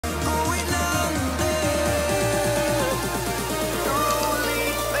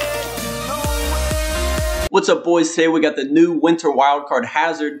What's up, boys? Today we got the new winter wildcard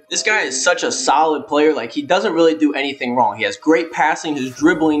Hazard. This guy is such a solid player. Like, he doesn't really do anything wrong. He has great passing. His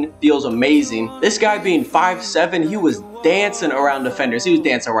dribbling feels amazing. This guy being 5'7", he was dancing around defenders. He was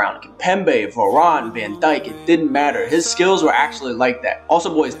dancing around Kimpembe, Varane, Van Dijk. It didn't matter. His skills were actually like that.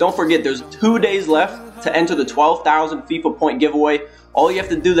 Also, boys, don't forget there's 2 days left to enter the 12,000 FIFA point giveaway. All you have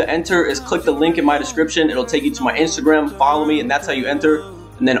to do to enter is click the link in my description. It'll take you to my Instagram, follow me, and that's how you enter.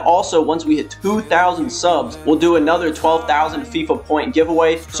 And then also, once we hit 2,000 subs, we'll do another 12,000 FIFA point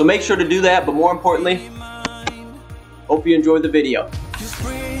giveaway. So make sure to do that, but more importantly, hope you enjoyed the video.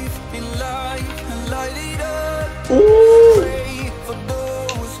 Ooh.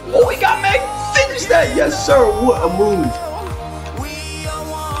 Oh, we got Meg! Finish that! Yes, sir! What a move!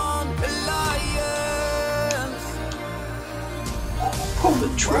 Oh, the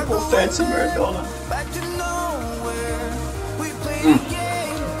triple fancy Maradona.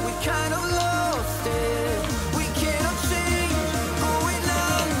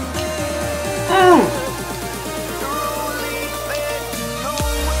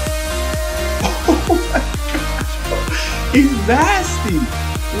 Oh my gosh, he's nasty!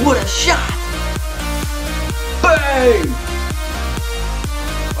 What a shot! Bang!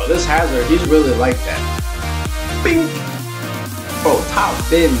 Oh, this Hazard, he's really like that. Bing! Oh, top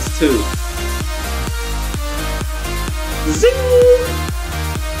bins too. Zing!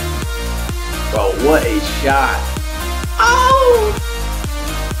 Bro, what a shot! Oh!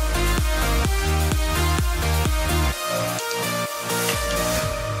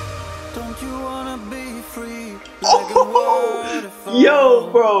 Oh, yo,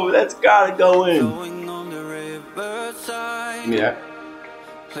 bro, that's gotta go in. Yeah.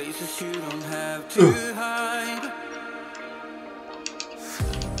 Places you don't have to hide.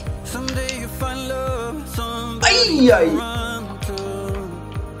 Someday you find love. Someday run to.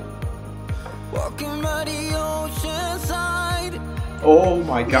 Walking by the ocean side. Oh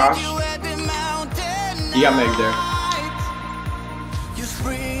my gosh. You got Meg there.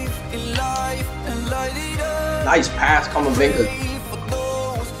 Nice pass, Kamavinga.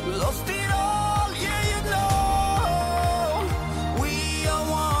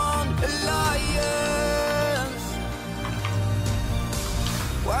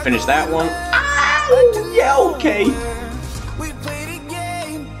 Finish that one. Ow! Yeah, okay.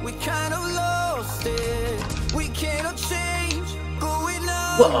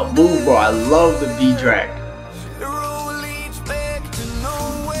 What a move, bro. I love the V-drag.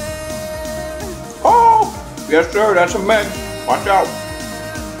 Oh! Yes, sir, that's a Meg. Watch out.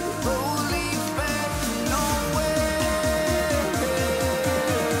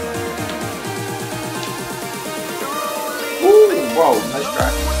 Ooh, whoa, nice try.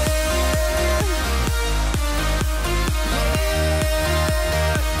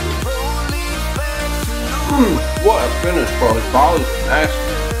 What a finish, bro. His volley is nasty.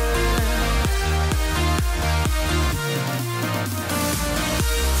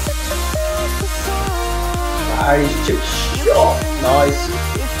 Nice chip shot. Nice.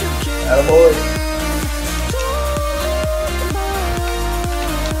 Attaboy.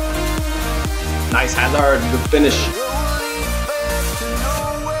 Nice Hazard. Good finish.